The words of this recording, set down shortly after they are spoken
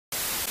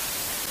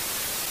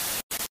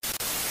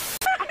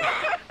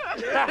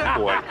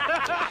Boy,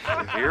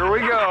 here we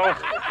go.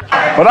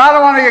 But I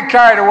don't want to get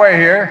carried away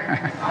here.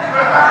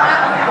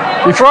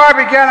 Before I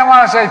begin, I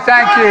want to say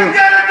thank you.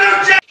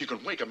 You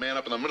can wake a man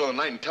up in the middle of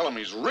the night and tell him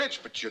he's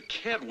rich, but you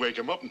can't wake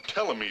him up and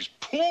tell him he's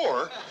poor.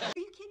 Are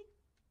you kidding?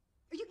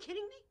 Are you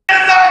kidding me?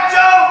 Inside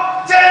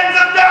Joe! Tens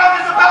of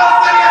thousands of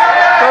Palestinians!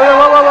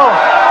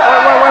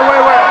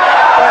 Wait.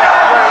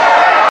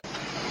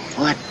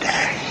 What the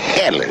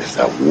hell is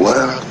the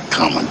world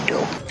coming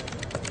to?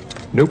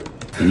 Nope.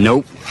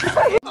 Nope.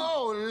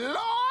 Oh, Lord,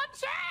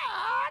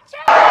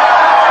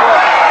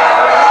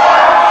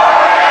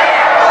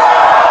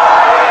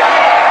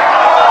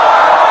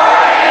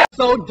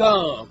 So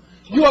dumb.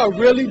 You are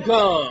really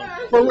dumb.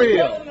 For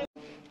real.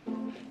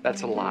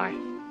 That's a lie.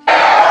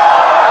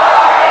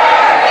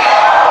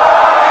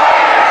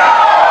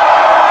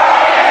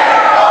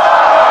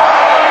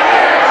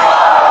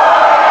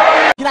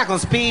 You're not gonna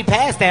speed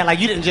past that like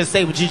you didn't just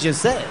say what you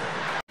just said.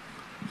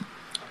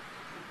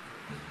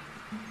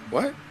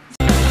 What?